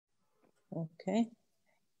Okay.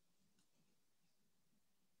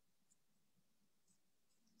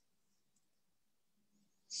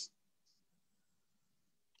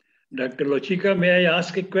 Dr. Lucica, may I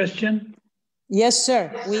ask a question? Yes, sir.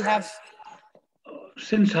 We have.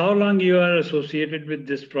 Since how long you are associated with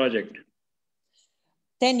this project?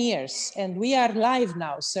 10 years, and we are live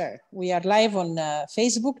now, sir. We are live on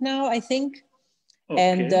Facebook now, I think. Okay.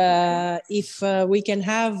 And if we can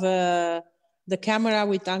have the camera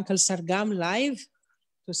with Uncle Sargam live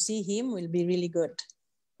to see him, will be really good.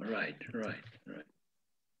 Right.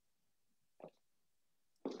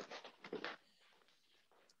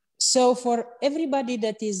 So for everybody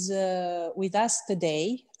that is with us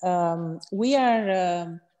today, we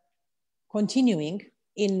are continuing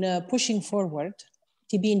in pushing forward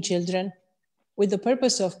TB in children with the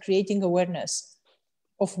purpose of creating awareness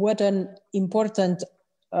of what an important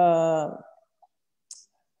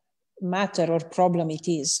matter or problem it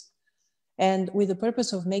is. And with the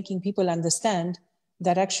purpose of making people understand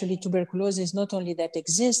that actually tuberculosis not only that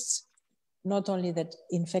exists, not only that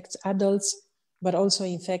infects adults, but also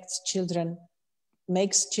infects children,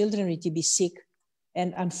 makes children with TB sick.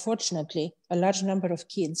 And unfortunately, a large number of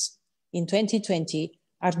kids in 2020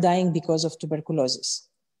 are dying because of tuberculosis.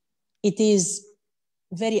 It is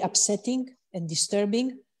very upsetting and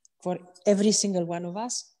disturbing for every single one of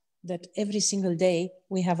us that every single day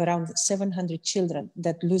we have around 700 children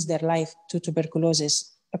that lose their life to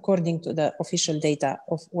tuberculosis, according to the official data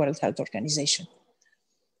of World Health Organization.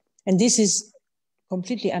 And this is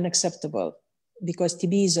completely unacceptable because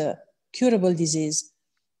TB is a curable disease.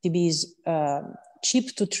 TB is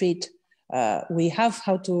cheap to treat. We have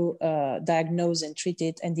how to diagnose and treat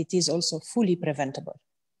it, and it is also fully preventable.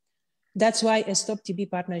 That's why as Stop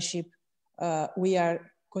TB Partnership, we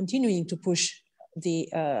are continuing to push the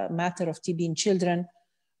matter of TB in children,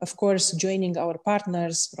 of course, joining our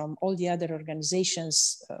partners from all the other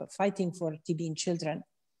organizations fighting for TB in children.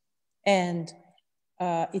 And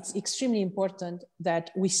it's extremely important that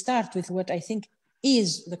we start with what I think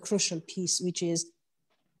is the crucial piece, which is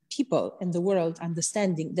people and the world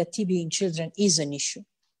understanding that TB in children is an issue.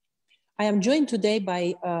 I am joined today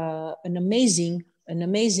by an amazing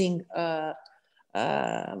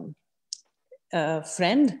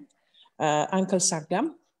friend, Uncle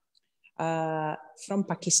Sargam from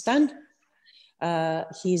Pakistan.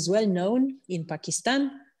 He is well known in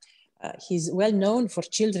Pakistan. He's well known for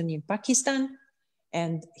children in Pakistan.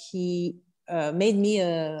 And he made me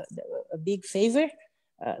a big favor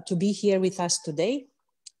to be here with us today,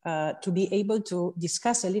 to be able to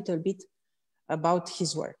discuss a little bit about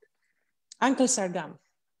his work. Uncle Sargam,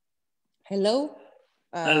 hello.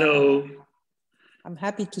 Hello. I'm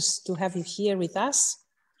happy to have you here with us.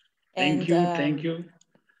 Thank you.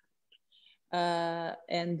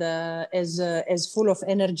 And as full of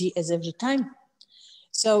energy as every time.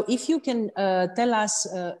 So if you can tell us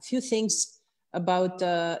a few things about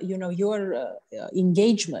your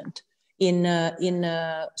engagement in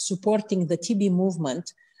supporting the TB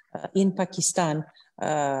movement in Pakistan,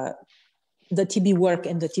 the TB work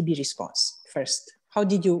and the TB response first. How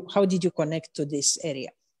did you connect to this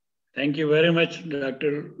area? Thank you very much,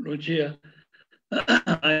 Dr. Lucia.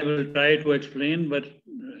 I will try to explain, but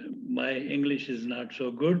my English is not so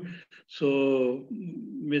good. So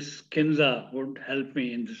Miss Kinza would help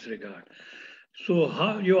me in this regard. So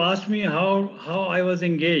how you asked me how I was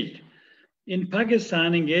engaged. In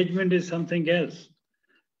Pakistan, engagement is something else.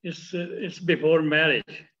 It's before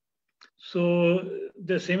marriage. So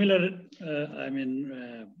the similar,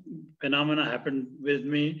 phenomena happened with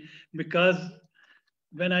me because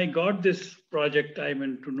when I got this project,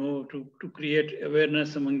 to create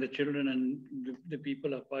awareness among the children and the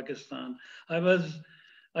people of Pakistan,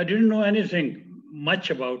 I didn't know anything much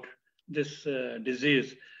about this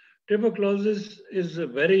disease. Tuberculosis is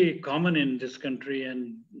very common in this country,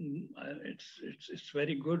 and it's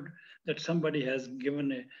very good that somebody has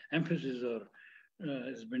given an emphasis or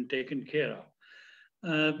has been taken care of.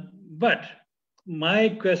 But my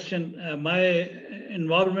question, my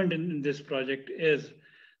involvement in this project is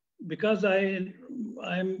because I'm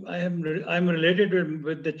related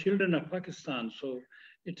with the children of Pakistan, so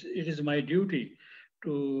it is my duty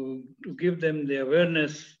to give them the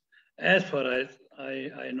awareness as far as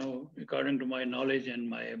I know, according to my knowledge and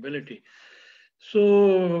my ability.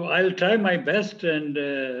 So I'll try my best, and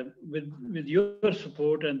with your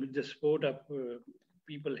support and with the support of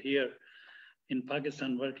people here in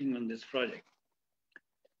Pakistan working on this project.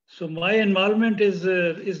 So my involvement is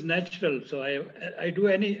natural. So I do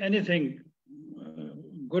anything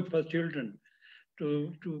good for children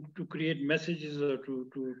to create messages or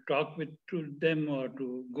to talk to them or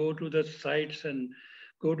to go to the sites and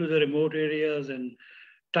go to the remote areas and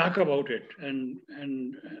talk about it and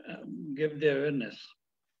give the awareness.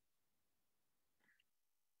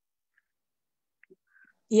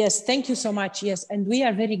 Yes, thank you so much. Yes, and we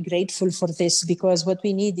are very grateful for this, because what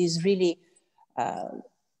we need is really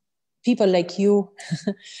people like you,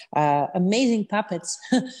 amazing puppets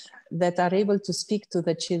that are able to speak to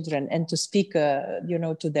the children and to speak, you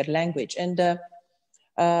know, to their language. And,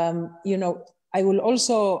 you know, I will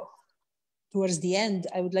also, towards the end,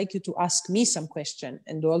 I would like you to ask me some question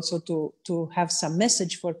and also to have some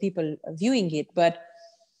message for people viewing it. But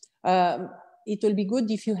it will be good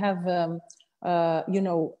if you have, you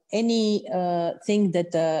know, any thing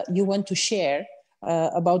that you want to share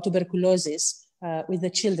about tuberculosis with the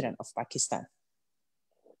children of Pakistan.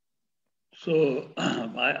 So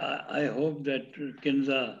I hope that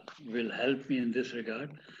Kinza will help me in this regard,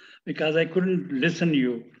 because I couldn't listen to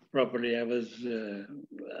you properly. I was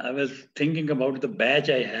thinking about the badge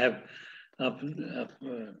I have of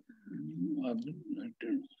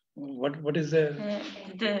what is the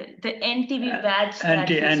NTV badge?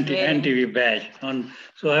 NTV badge on.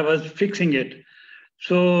 So I was fixing it.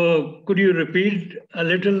 So could you repeat a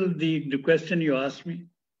little the question you asked me?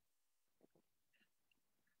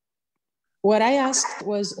 What I asked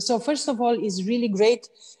was, so first of all, is really great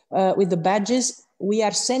with the badges. We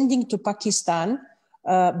are sending to Pakistan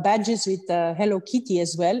badges with Hello Kitty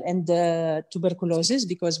as well, and tuberculosis,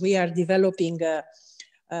 because we are developing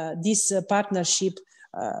this partnership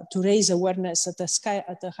to raise awareness at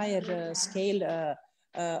a higher scale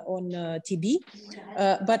on TB.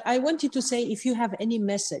 But I wanted to say, if you have any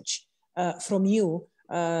message from you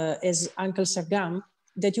as Uncle Sargam,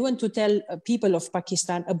 that you want to tell people of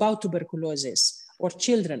Pakistan about tuberculosis, or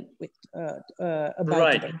children with,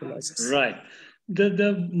 about tuberculosis. Right.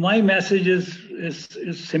 My message is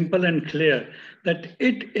simple and clear, that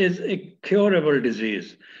it is a curable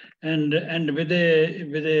disease, and with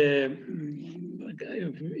a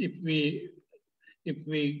if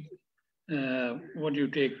we what you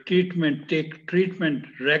take treatment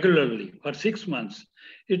regularly for 6 months,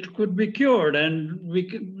 it could be cured, and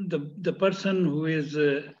the person who is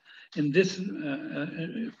in this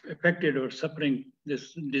affected or suffering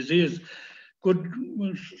this disease could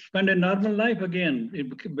spend a normal life again.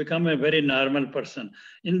 It become a very normal person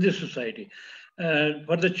in this society.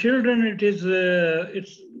 For the children, it is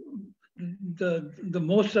it's the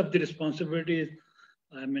most of the responsibility,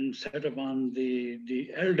 I mean, set upon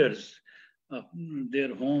the elders of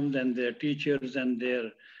their homes and their teachers and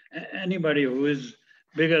their anybody who is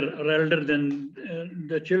bigger or elder than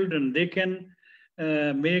the children. They can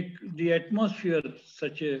make the atmosphere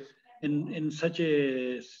in such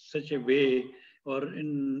a way, or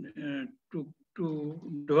in to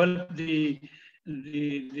develop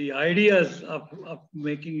the ideas of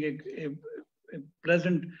making a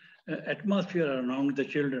pleasant atmosphere around the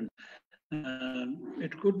children.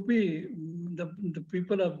 It could be the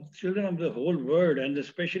people of children of the whole world, and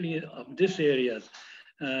especially of this areas,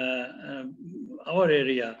 our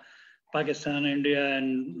area, Pakistan, India,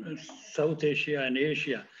 and South Asia and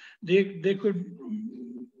Asia. They could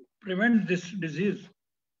prevent this disease.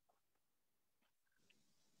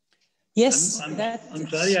 Yes, I'm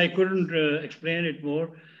sorry I couldn't explain it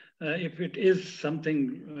more. If it is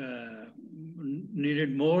something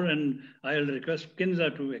needed more, and I'll request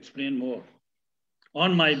Kinza to explain more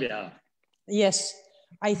on my behalf. Yes,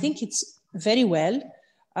 I think it's very well.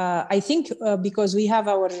 I think because we have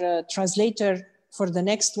our translator for the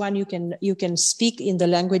next one, you can speak in the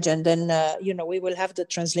language, and then you know, we will have the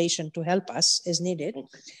translation to help us as needed.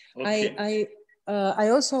 Okay. I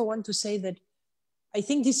also want to say that I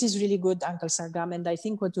think this is really good, Uncle Sargam, and I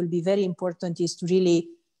think what will be very important is to really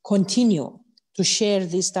continue to share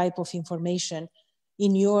this type of information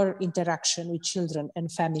in your interaction with children and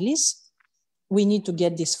families. We need to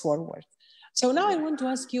get this forward. So now I want to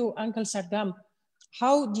ask you, Uncle Sargam,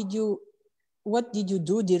 what did you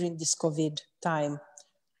do during this COVID time?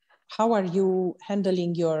 How are you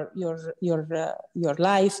handling your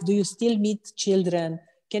life? Do you still meet children?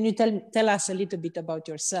 Can you tell us a little bit about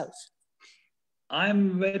yourself?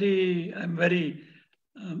 I'm very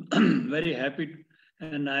very happy,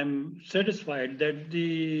 and I'm satisfied that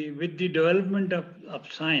with the development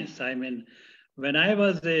of science. I mean, when I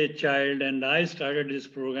was a child and I started this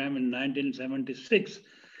program in 1976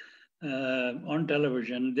 on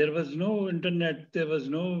television, there was no internet, there was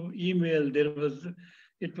no email,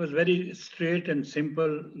 it was very straight and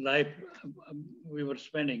simple life we were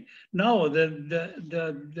spending. Now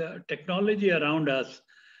the technology around us,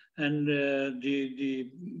 and the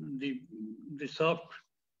soft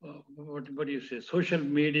what do you say, social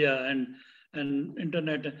media, and and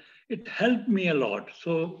internet, it helped me a lot.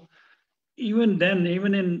 So even then,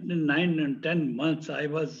 even in 9 and 10 months, I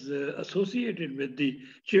was associated with the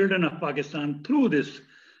children of Pakistan through this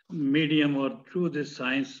medium or through this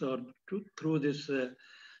science or through this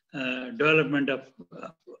development of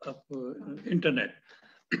internet.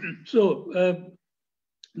 So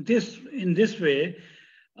in this way,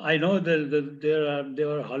 I know that there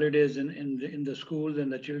are holidays in the schools,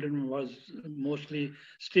 and the children was mostly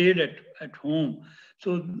stayed at home.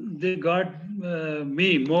 So they got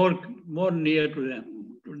me more near to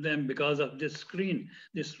them because of this screen,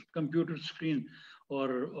 this computer screen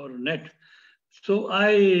or net. So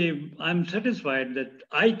I'm satisfied that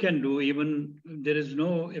I can do, even there is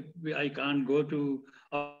no, if I can't go to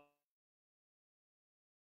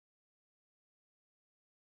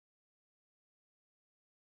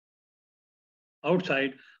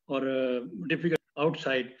outside or difficult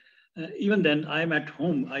outside. Even then, I'm at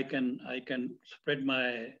home. I can spread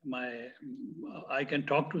I can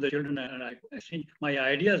talk to the children, and I exchange my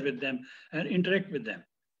ideas with them and interact with them.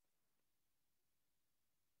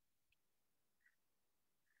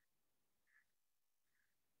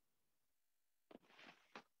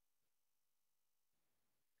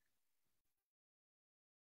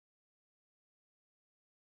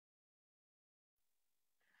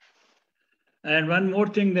 And one more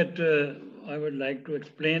thing that I would like to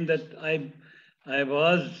explain, that I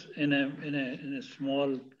was in a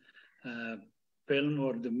small film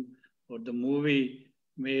or the movie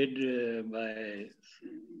made by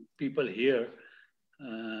people here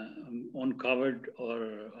on covered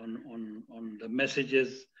or on the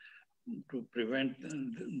messages to prevent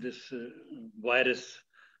this virus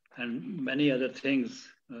and many other things.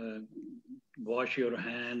 Wash your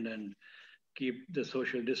hand and keep the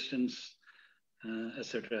social distance,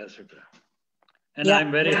 etc., etc. And yeah.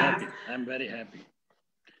 I'm very happy. I'm very happy.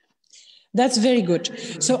 That's very good.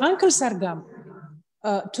 So, Uncle Sargam,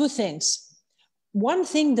 two things. One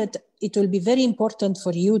thing that it will be very important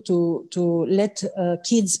for you to let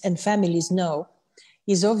kids and families know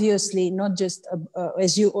is obviously not just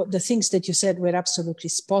the things that you said were absolutely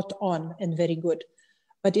spot on and very good,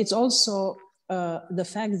 but it's also the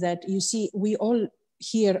fact that, you see, we all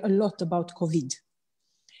hear a lot about COVID.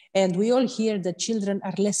 And we all hear that children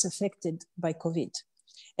are less affected by COVID,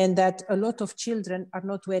 and that a lot of children are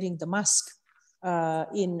not wearing the mask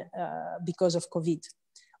because of COVID.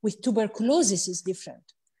 With tuberculosis, is different.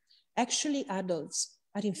 Actually, adults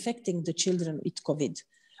are infecting the children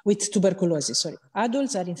with tuberculosis.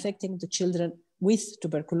 Adults are infecting the children with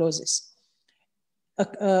tuberculosis.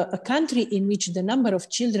 A country in which the number of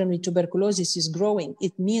children with tuberculosis is growing,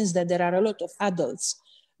 it means that there are a lot of adults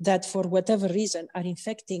that for whatever reason are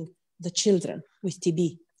infecting the children with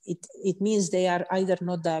TB. It means they are either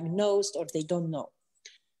not diagnosed or they don't know.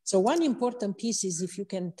 So one important piece is if you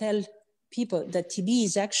can tell people that TB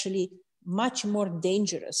is actually much more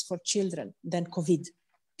dangerous for children than COVID,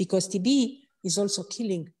 because TB is also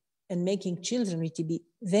killing and making children with TB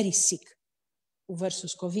very sick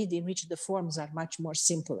versus COVID, in which the forms are much more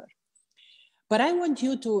simpler. But I want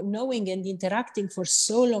you to, knowing and interacting for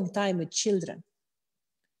so long time with children,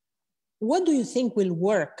 what do you think will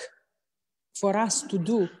work for us to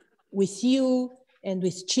do with you and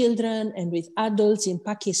with children and with adults in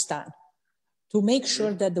Pakistan to make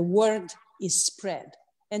sure that the word is spread?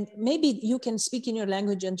 And maybe you can speak in your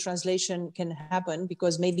language and translation can happen,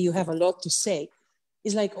 because maybe you have a lot to say.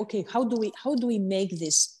 It's like, okay, how do we make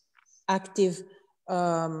this active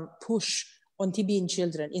push on TB in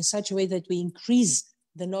children in such a way that we increase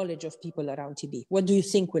the knowledge of people around TB? What do you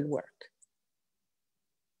think will work?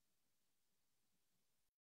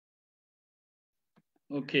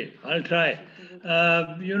 Okay, I'll try.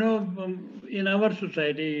 In our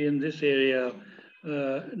society, in this area,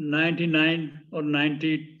 99 or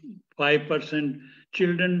 95%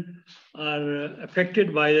 children are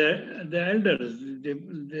affected by the elders,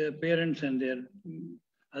 their parents and their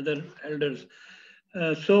other elders.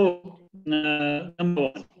 Number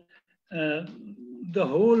one, the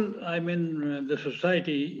whole, the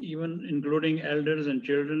society, even including elders and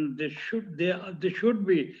children, they should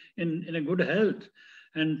be in a good health.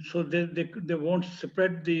 And so they won't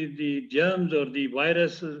spread the germs or the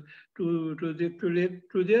virus to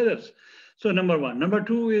the others. So number one. Number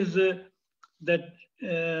two is that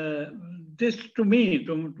this, to me,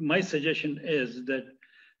 to my suggestion is that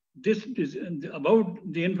this is about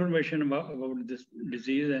the information about this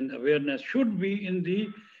disease and awareness should be in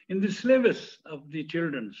the syllabus of the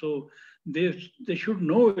children. So they should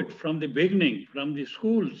know it from the beginning, from the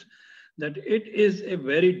schools, that it is a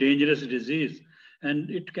very dangerous disease. and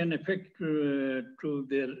it can affect to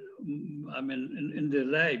their, in their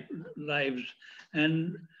lives.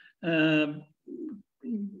 And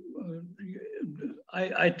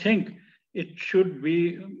I think it should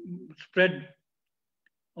be spread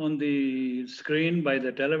on the screen by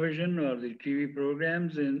the television or the TV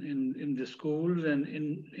programs in the schools and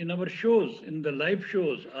in our shows, in the live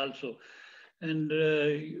shows also. And,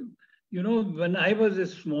 you know, when I was a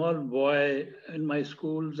small boy in my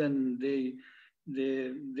schools and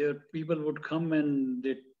their people would come and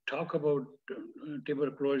they talk about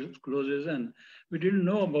tuberculosis, and we didn't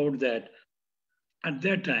know about that at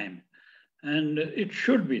that time. And it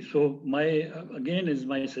should be. So my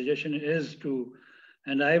suggestion is to,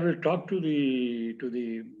 and I will talk to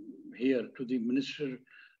the Minister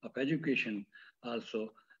of Education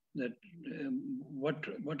also, that what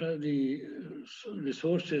are the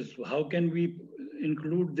resources? How can we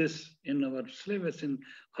include this in our syllabus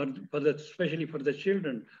especially for the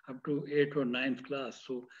children up to 8th or 9th class?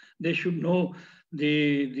 So they should know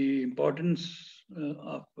the importance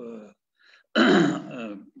of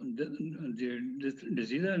this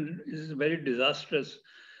disease, and is very disastrous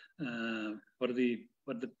for the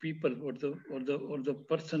people or the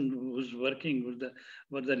person who's working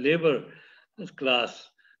with the labor class,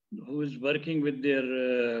 who is working with their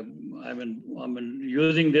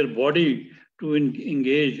using their body to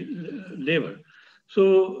engage labor.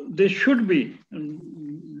 So they should be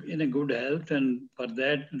in a good health, and for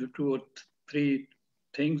that, the 2 or 3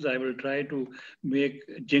 things I will try to make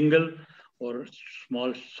a jingle or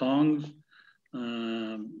small songs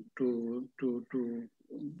to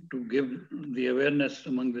give the awareness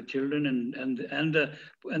among the children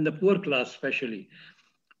and the poor class especially,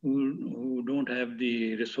 who don't have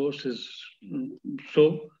the resources.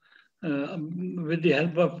 So with the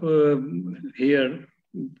help of here,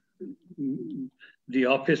 the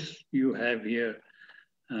office you have here,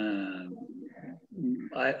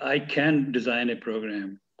 I can design a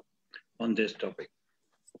program on this topic.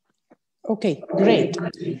 Okay, great.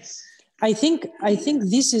 I think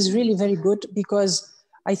this is really very good, because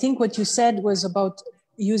I think what you said was about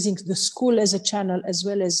using the school as a channel, as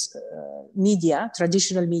well as media,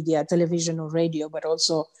 traditional media, television or radio, but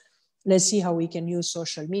also let's see how we can use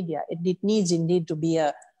social media. It needs indeed to be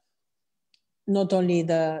not only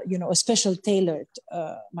a special tailored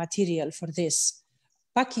material for this.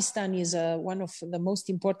 Pakistan is one of the most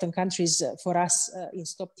important countries for us in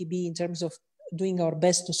Stop TB in terms of doing our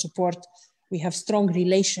best to support. We have strong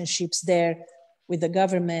relationships there with the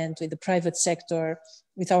government, with the private sector,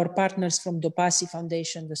 with our partners from Dopasi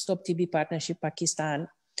Foundation, the Stop TB Partnership Pakistan,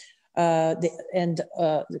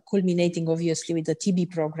 culminating obviously with the TB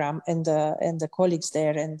program and the colleagues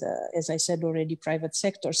there, and as I said already, private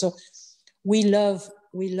sector. So we love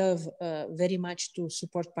very much to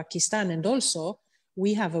support Pakistan, and also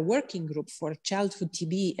we have a working group for childhood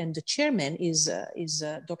TB, and the chairman is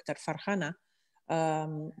Dr. Farhana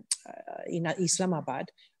in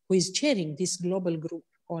Islamabad, who is chairing this global group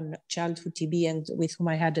on childhood TB, and with whom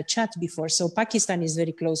I had a chat before. So Pakistan is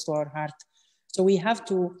very close to our heart. So we have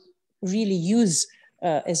to really use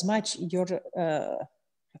as much your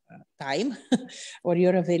time or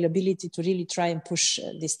your availability to really try and push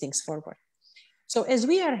these things forward. So as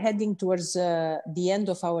we are heading towards the end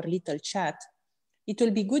of our little chat, it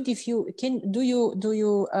will be good if you can, do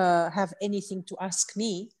you have anything to ask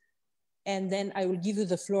me? And then I will give you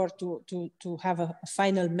the floor to have a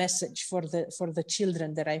final message for the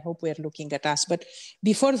children that I hope we're looking at us. But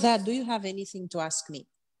before that, do you have anything to ask me?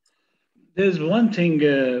 There's one thing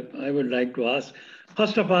I would like to ask.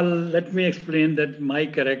 First of all, let me explain that my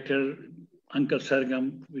character, Uncle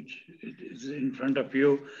Sargam, which is in front of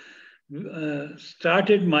you,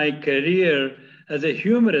 started my career as a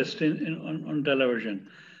humorist on television.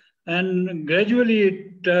 And gradually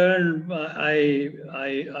it turned, I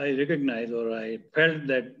recognized, or I felt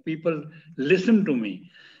that people listen to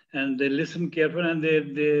me, and they listen carefully, and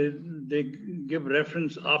they give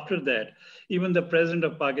reference after that. Even the president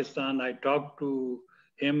of Pakistan, I talked to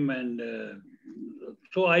him, and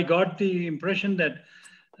so I got the impression that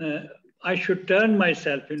I should turn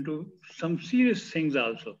myself into some serious things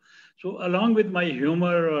also. So along with my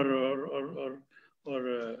humor or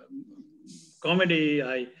comedy,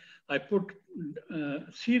 I put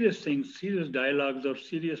serious things, serious dialogues or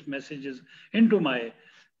serious messages into my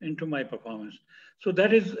performance. So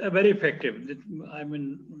that is very effective. I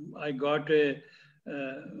mean, I got a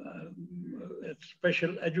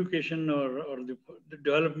special education or the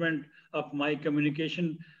development of my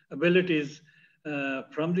communication abilities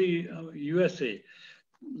from the USA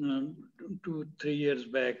 2-3 years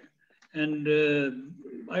back. And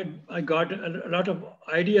I got a lot of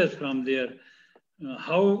ideas from there.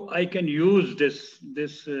 how I can use this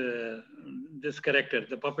character,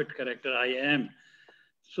 the puppet character I am.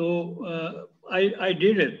 So I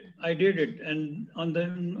did it. I did it, and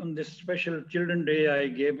on this special Children Day, I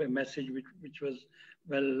gave a message which was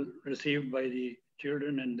well received by the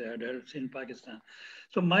children and the adults in Pakistan.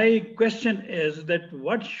 So my question is that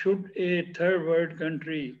what should a third world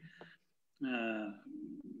country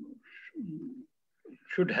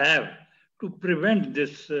should have to prevent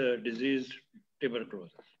this disease,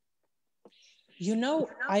 tuberculosis? You know,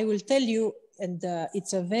 I will tell you, and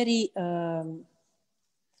it's a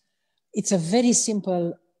very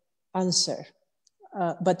simple answer,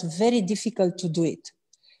 but very difficult to do it.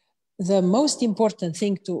 The most important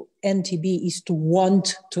thing to end TB is to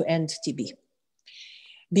want to end TB.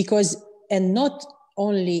 Because, and not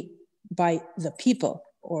only by the people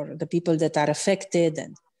or the people that are affected,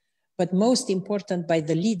 but most important by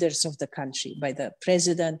the leaders of the country, by the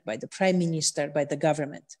president, by the prime minister, by the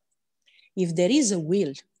government. If there is a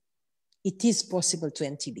will, it is possible to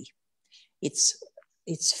end TB.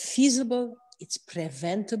 It's feasible, it's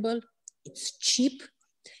preventable, it's cheap.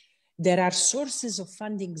 There are sources of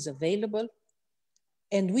fundings available.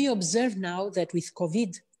 And we observe now that with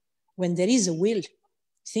COVID, when there is a will,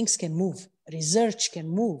 things can move, research can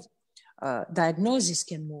move, diagnosis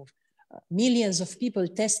can move. Millions of people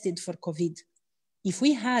tested for COVID. If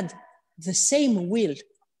we had the same will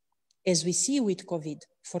as we see with COVID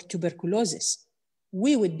for tuberculosis,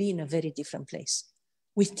 we would be in a very different place.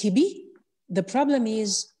 With TB, the problem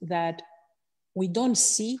is that we don't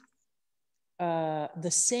see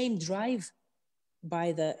the same drive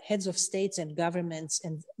by the heads of states and governments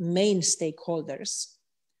and main stakeholders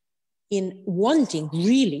in wanting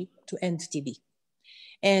really to end TB.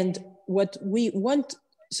 And what we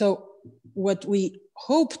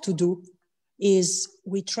hope to do is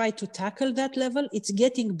we try to tackle that level. It's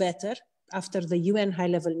getting better. After the UN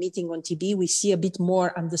high-level meeting on TB, we see a bit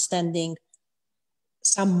more understanding,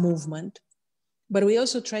 some movement. But we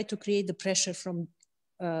also try to create the pressure from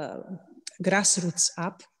grassroots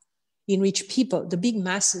up, in which people, the big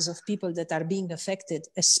masses of people that are being affected,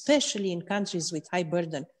 especially in countries with high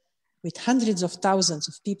burden, with hundreds of thousands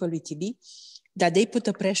of people with TB, that they put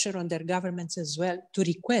a pressure on their governments as well to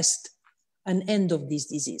request an end of this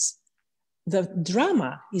disease. The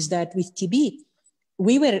drama is that with TB,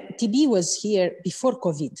 TB was here before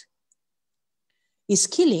COVID. It's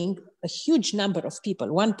killing a huge number of people.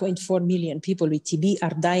 1.4 million people with TB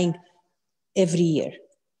are dying every year.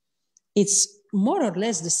 It's more or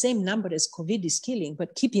less the same number as COVID is killing,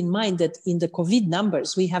 but keep in mind that in the COVID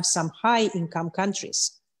numbers, we have some high income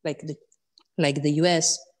countries like the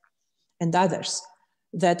US and others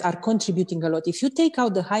that are contributing a lot. If you take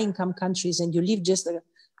out the high income countries and you leave just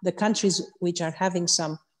the countries which are having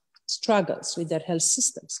some struggles with their health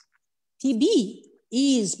systems, TB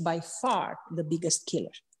is by far the biggest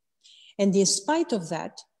killer. And in spite of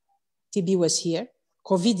that, TB was here,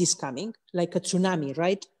 COVID is coming, like a tsunami,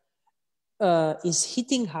 right? Is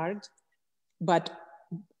hitting hard, but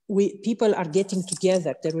people are getting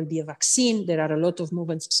together. There will be a vaccine, there are a lot of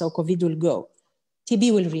movements, so COVID will go.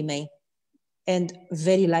 TB will remain. And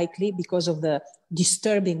very likely, because of the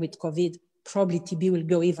disturbing with COVID, probably TB will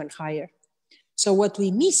go even higher. So what we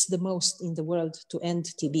miss the most in the world to end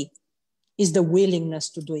TB is the willingness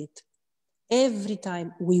to do it. Every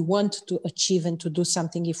time we want to achieve and to do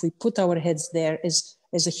something, if we put our heads there as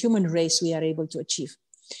a human race, we are able to achieve.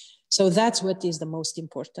 So that's what is the most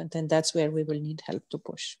important, and that's where we will need help to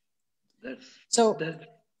push. That's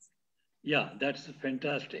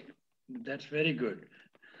fantastic. That's very good.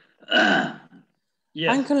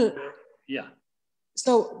 Yes. Uncle, yeah.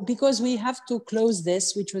 So because we have to close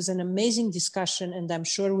this, which was an amazing discussion, and I'm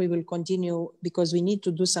sure we will continue because we need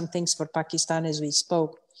to do some things for Pakistan as we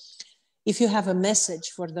spoke. If you have a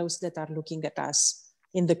message for those that are looking at us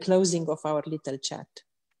in the closing of our little chat.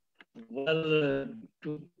 Well,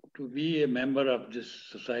 to be a member of this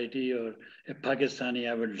society or a Pakistani,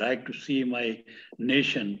 I would like to see my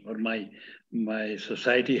nation or my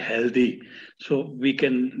society healthy, so we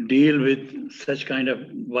can deal with such kind of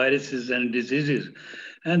viruses and diseases.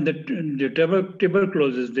 And the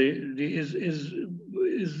tuberculosis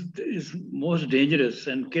is most dangerous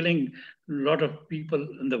and killing a lot of people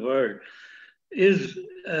in the world. Is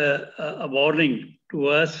a warning to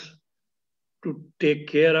us to take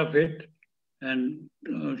care of it and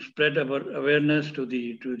spread our awareness to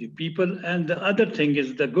the people. And the other thing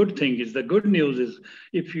is, the good news is,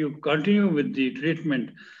 if you continue with the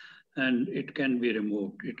treatment, and it can be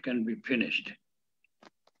removed, it can be finished.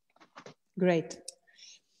 Great.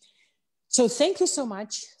 So thank you so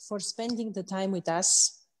much for spending the time with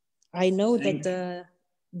us. I know that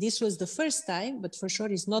this was the first time, but for sure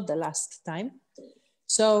it's not the last time.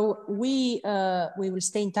 So we will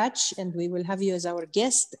stay in touch, and we will have you as our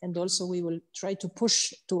guest, and also we will try to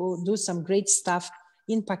push to do some great stuff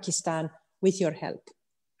in Pakistan with your help.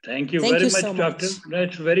 Thank you very much, Doctor.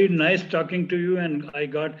 That's very nice talking to you,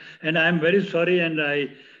 and I'm very sorry, and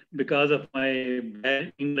because of my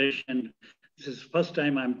bad English, and this is the first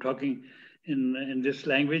time I'm talking in this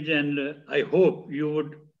language, and I hope you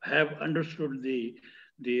would have understood the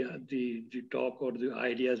talk or the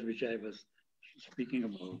ideas which I was speaking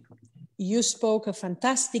about. You spoke a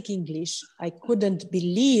fantastic English. I couldn't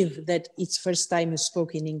believe that it's first time you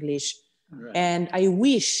spoke in English. Right. And I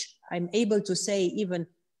wish I'm able to say even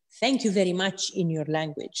thank you very much in your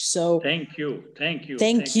language. So thank you, thank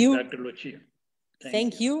you, Dr. Lucia.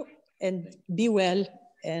 Thank you, and be well,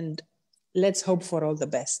 and let's hope for all the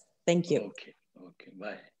best. Thank you. Okay,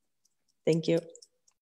 bye. Thank you.